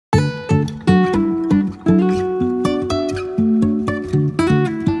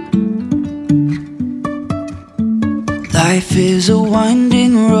Life is a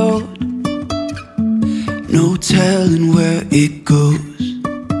winding road, no telling where it goes.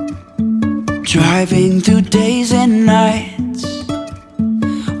 Driving through days and nights,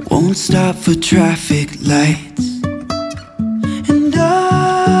 won't stop for traffic lights. And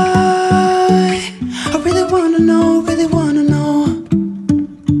I really wanna know,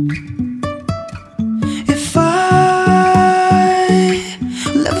 if I'll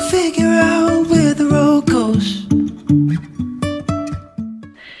ever figure out where the road goes.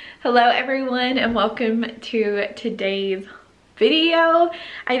 Hello everyone and welcome to today's video.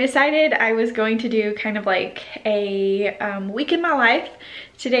 I decided I was going to do kind of like a week in my life.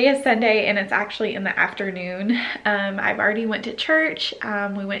 Today is Sunday and it's actually in the afternoon. I've already went to church,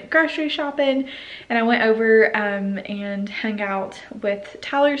 we went grocery shopping, and I went over and hung out with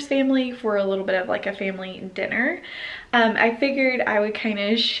Tyler's family for a little bit of like a family dinner. I figured I would kind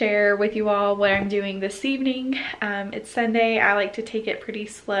of share with you all what I'm doing this evening. It's Sunday. I like to take it pretty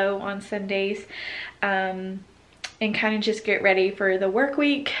slow on Sundays and kind of just get ready for the work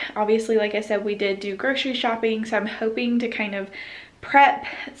week. Obviously, like I said, we did do grocery shopping, so I'm hoping to kind of prep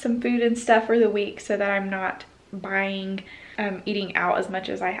some food and stuff for the week so that I'm not buying, eating out as much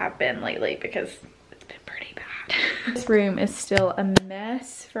as I have been lately because it's been pretty bad. This room is still a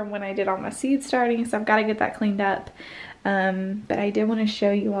mess from when I did all my seed starting, so I've got to get that cleaned up. But I did want to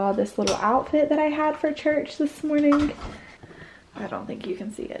show you all this little outfit that I had for church this morning. I don't think you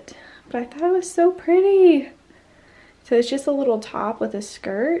can see it, but I thought it was so pretty. So it's just a little top with a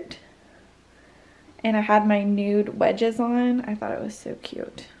skirt, and I had my nude wedges on. I thought it was so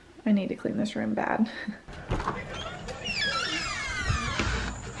cute. I need to clean this room bad.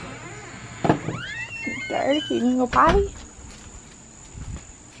 Dirty, you gonna go potty?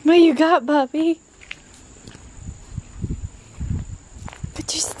 What you got, puppy?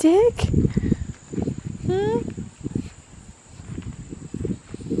 Put your stick? Hmm?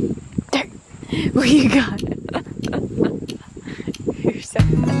 There. What you got? You're so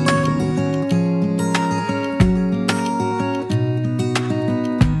funny.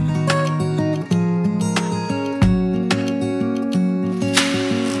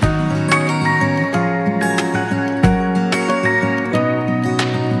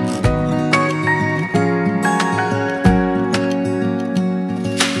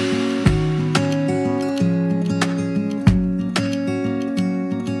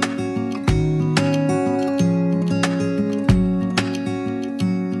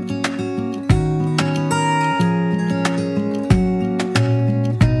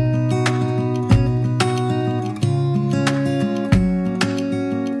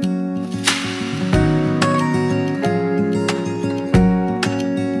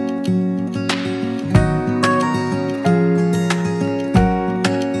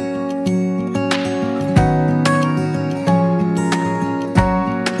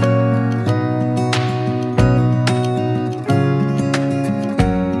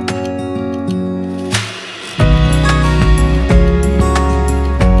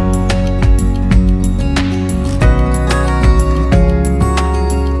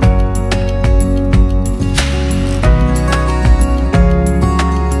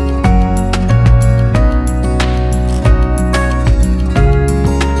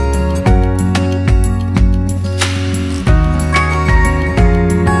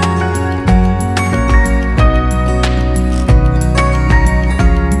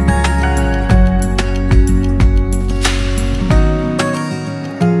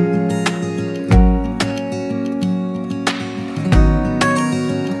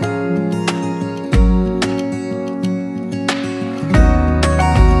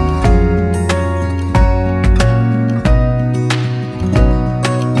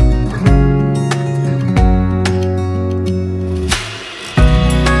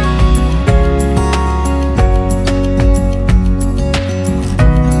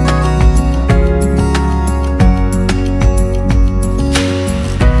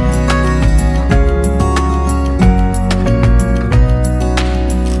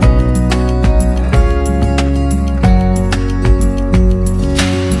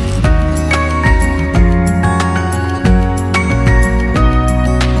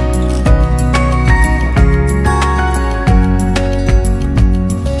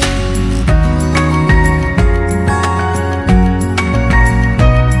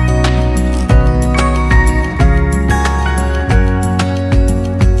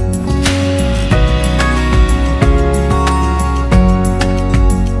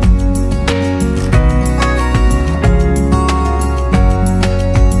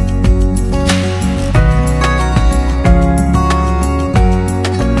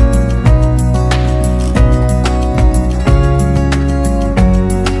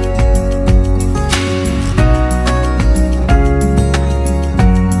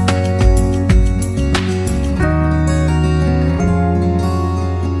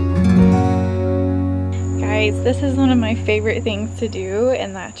 favorite things to do,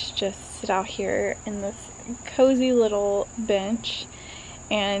 and that's just sit out here in this cozy little bench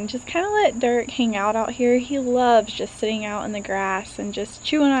and just kind of let Dirk hang out here. He loves just sitting out in the grass and just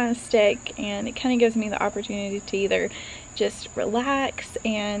chewing on a stick, and it kind of gives me the opportunity to either just relax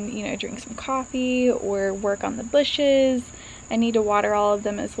and, you know, drink some coffee or work on the bushes. I need to water all of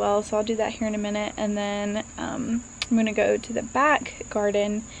them as well, so I'll do that here in a minute. And then I'm gonna go to the back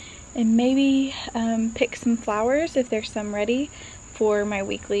garden and maybe pick some flowers if there's some ready for my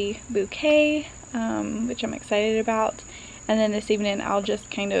weekly bouquet, which I'm excited about. And then this evening I'll just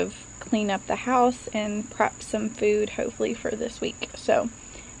kind of clean up the house and prep some food hopefully for this week. So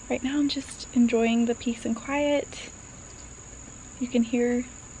right now I'm just enjoying the peace and quiet. You can hear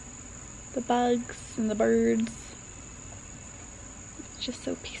the bugs and the birds. It's just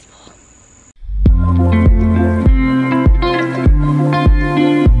so peaceful.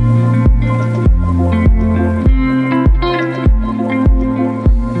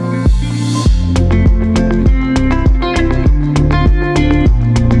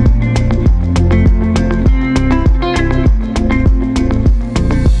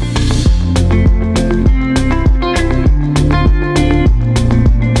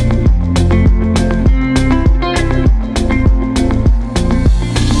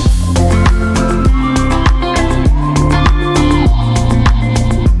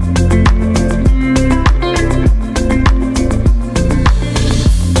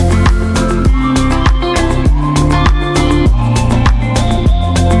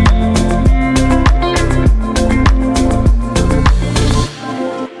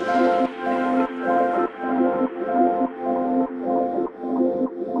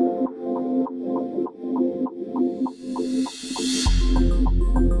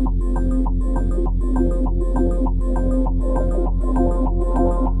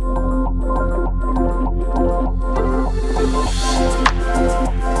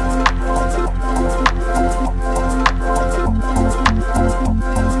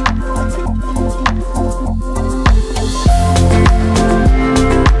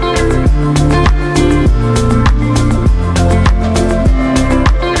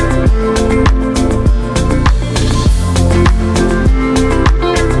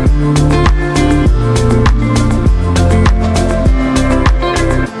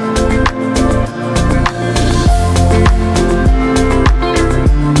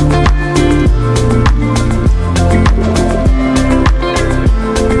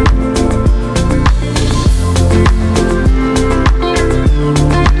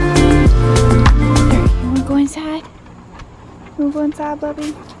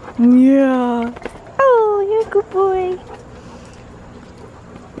 Bubby? Yeah. Oh, you're a good boy.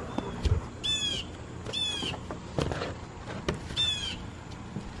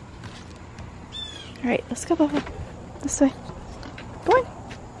 Alright, let's go, Bubba. This way. Go on.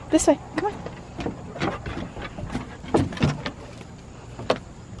 This way. Come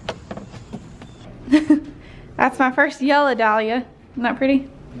on. That's my first yellow dahlia. Isn't that pretty?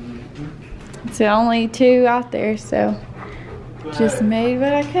 It's the only two out there, so just made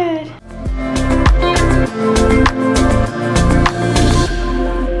what I could.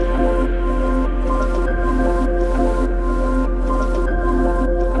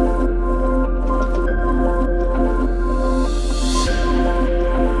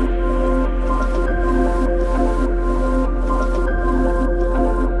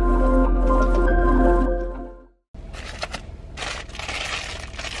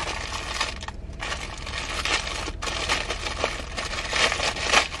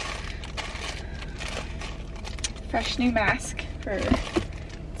 Fresh new mask for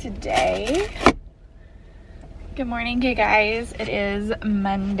today. Good morning, you guys. It is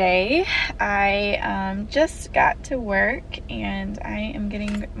Monday. I just got to work and I am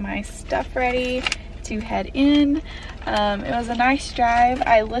getting my stuff ready to head in. It was a nice drive.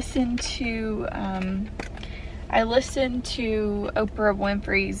 I listened to Oprah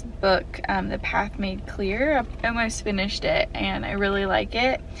Winfrey's book, The Path Made Clear. I almost finished it and I really like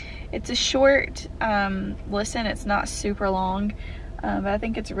it. It's a short listen, it's not super long, but I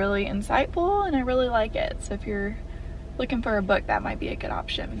think it's really insightful and I really like it. So if you're looking for a book, that might be a good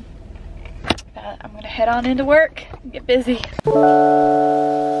option. But I'm gonna head on into work and get busy.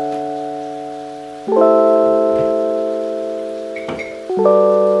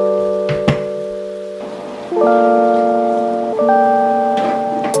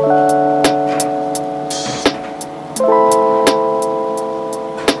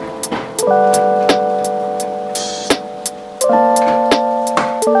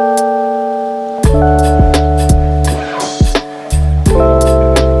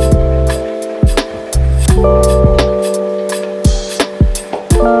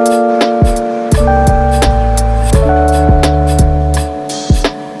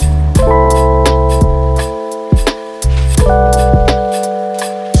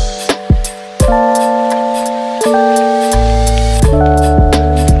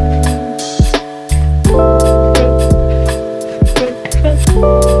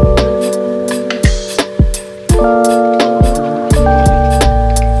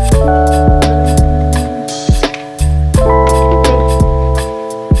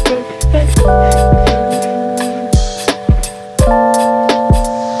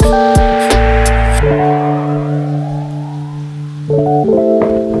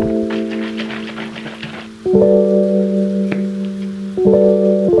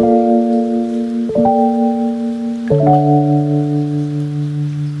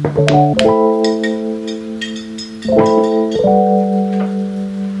 Good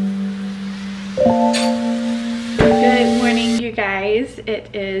morning, you guys. It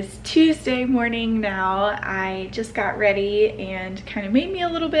is Tuesday morning now. I just got ready and kind of made me a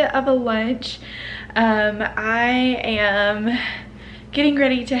little bit of a lunch. I am getting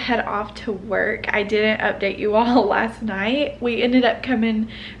ready to head off to work. I didn't update you all last night. I ended up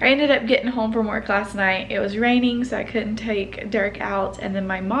getting home from work last night. It was raining, so I couldn't take Dirk out, and then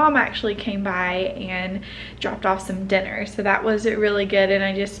my mom actually came by and dropped off some dinner, so that was really good, and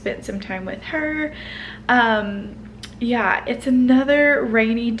I just spent some time with her. Yeah, it's another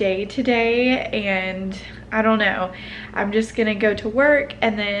rainy day today, and I don't know. I'm just gonna go to work,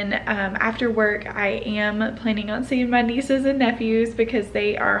 and then after work I am planning on seeing my nieces and nephews because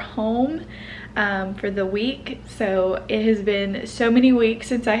they are home for the week. So it has been so many weeks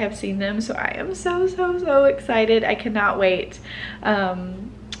since I have seen them, so I am so excited. I cannot wait.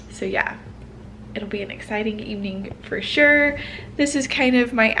 So yeah, it'll be an exciting evening for sure. This is kind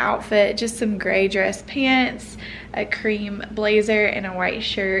of my outfit, just some gray dress pants, a cream blazer, and a white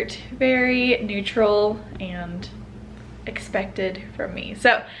shirt. Very neutral and expected from me.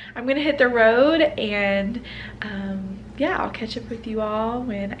 So I'm gonna hit the road, and yeah, I'll catch up with you all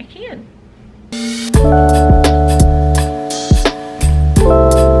when I can.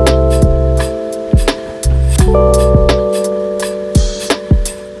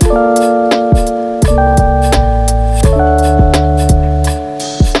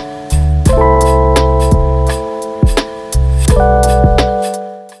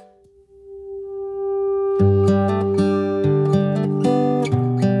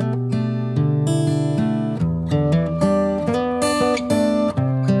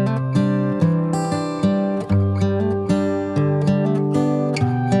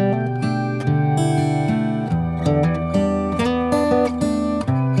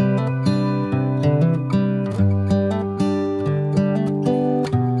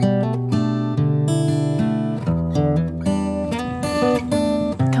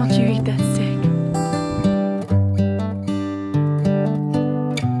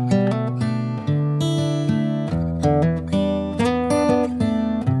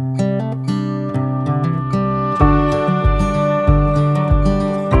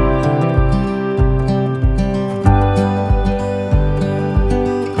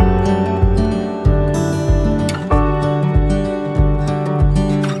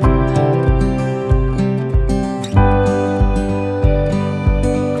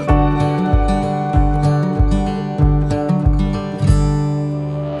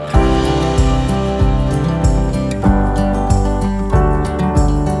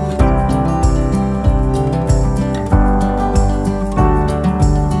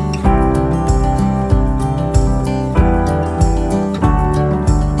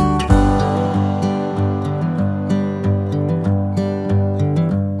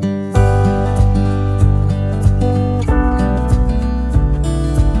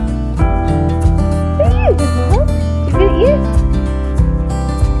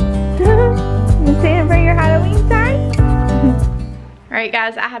 Alright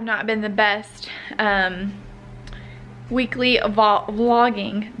guys, I have not been the best weekly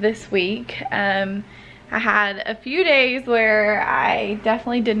vlogging this week. I had a few days where I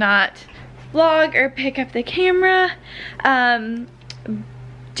definitely did not vlog or pick up the camera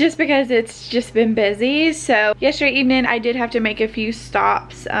just because it's just been busy. So yesterday evening I did have to make a few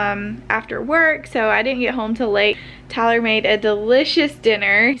stops after work, so I didn't get home till late. Tyler made a delicious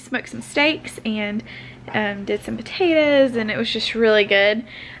dinner. He smoked some steaks and did some potatoes, and it was just really good.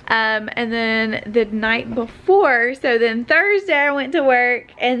 And then the night before, so then Thursday I went to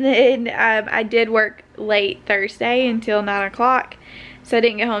work, and then I did work late Thursday until 9 o'clock. So I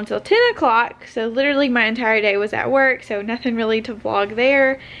didn't get home till 10 o'clock. So literally my entire day was at work, so nothing really to vlog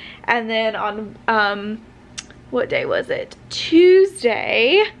there. And then on, what day was it?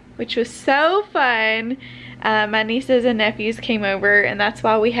 Tuesday, which was so fun. My nieces and nephews came over, and that's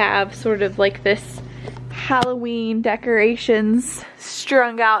why we have sort of like this Halloween decorations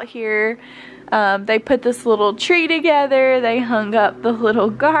strung out here. They put this little tree together, they hung up the little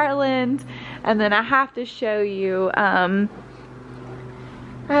garland, and then I have to show you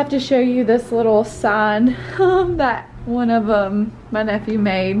this little sign that one of them my nephew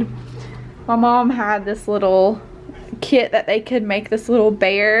made. My mom had this little kit that they could make this little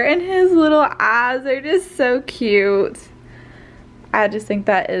bear, and his little eyes are just so cute. I just think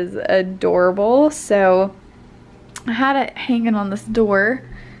that is adorable. So I had it hanging on this door.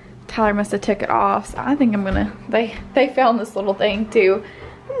 Tyler must have took it off, so I think I'm gonna, they found this little thing too.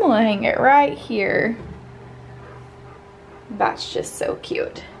 I'm gonna hang it right here. That's just so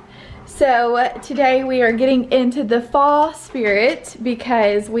cute. So today we are getting into the fall spirit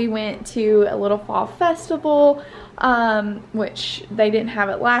because we went to a little fall festival, which they didn't have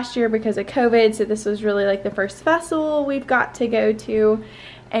it last year because of COVID. So this was really like the first festival we've got to go to.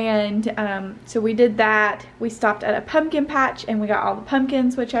 And so we did that. We stopped at a pumpkin patch and we got all the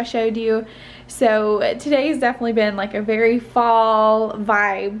pumpkins, which I showed you. So today's definitely been like a very fall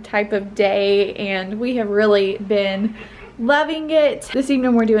vibe type of day, and we have really been loving it. This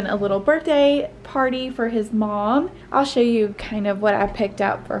evening we're doing a little birthday party for his mom. I'll show you kind of what I picked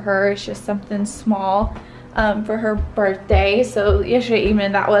out for her. It's just something small for her birthday. So yesterday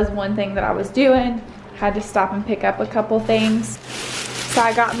evening, that was one thing that I was doing. Had to stop and pick up a couple things. So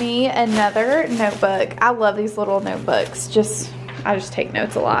I got me another notebook. I love these little notebooks. I just take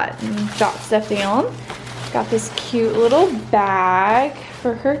notes a lot and jot stuff down. Got this cute little bag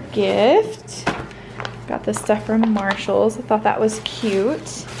for her gift. Got this stuff from Marshalls. I thought that was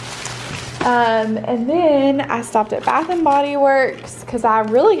cute. And then I stopped at Bath & Body Works because I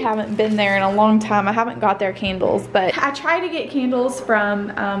really haven't been there in a long time. I haven't got their candles, but I try to get candles from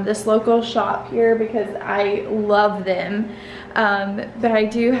this local shop here because I love them. But I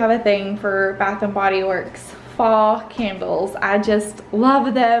do have a thing for Bath & Body Works fall candles. I just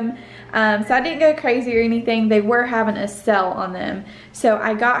love them. So I didn't go crazy or anything. They were having a sale on them. So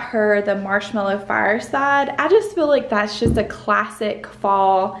I got her the Marshmallow Fireside. I just feel like that's just a classic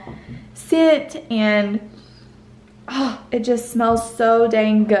fall scent, and oh, it just smells so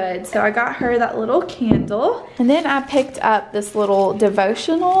dang good. So I got her that little candle. And then I picked up this little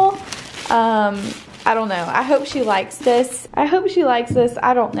devotional. I don't know. I hope she likes this. I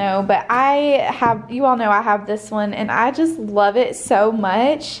don't know. But you all know I have this one and I just love it so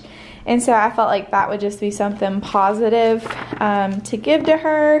much. And so I felt like that would just be something positive to give to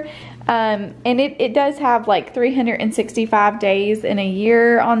her. And it does have like 365 days in a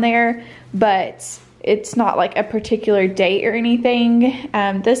year on there, but it's not like a particular date or anything.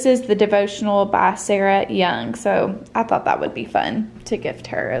 This is the devotional by Sarah Young. So I thought that would be fun to gift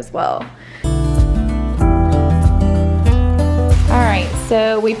her as well. Alright,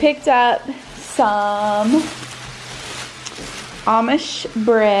 so we picked up some Amish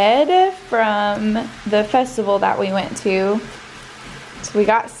bread from the festival that we went to. So we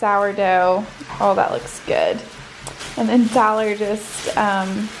got sourdough. Oh, that looks good. And then Tyler just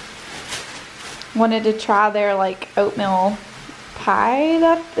wanted to try their like oatmeal pie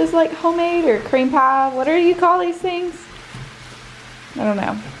that is like homemade, or cream pie. What do you call these things? I don't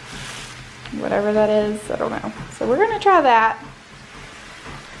know. Whatever that is, I don't know. So we're gonna try that.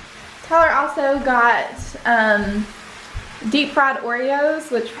 Tyler also got deep fried Oreos,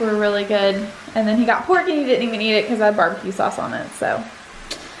 which were really good. And then he got pork and he didn't even eat it because I had barbecue sauce on it. So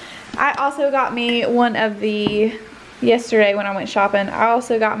I also got me one of the, yesterday when I went shopping, I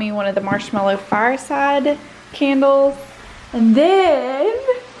also got me one of the Marshmallow Fireside candles. And then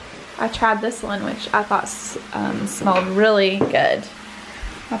I tried this one, which I thought smelled really good.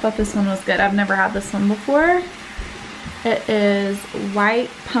 I thought this one was good. I've never had this one before. It is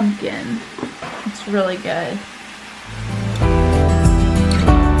white pumpkin. It's really good.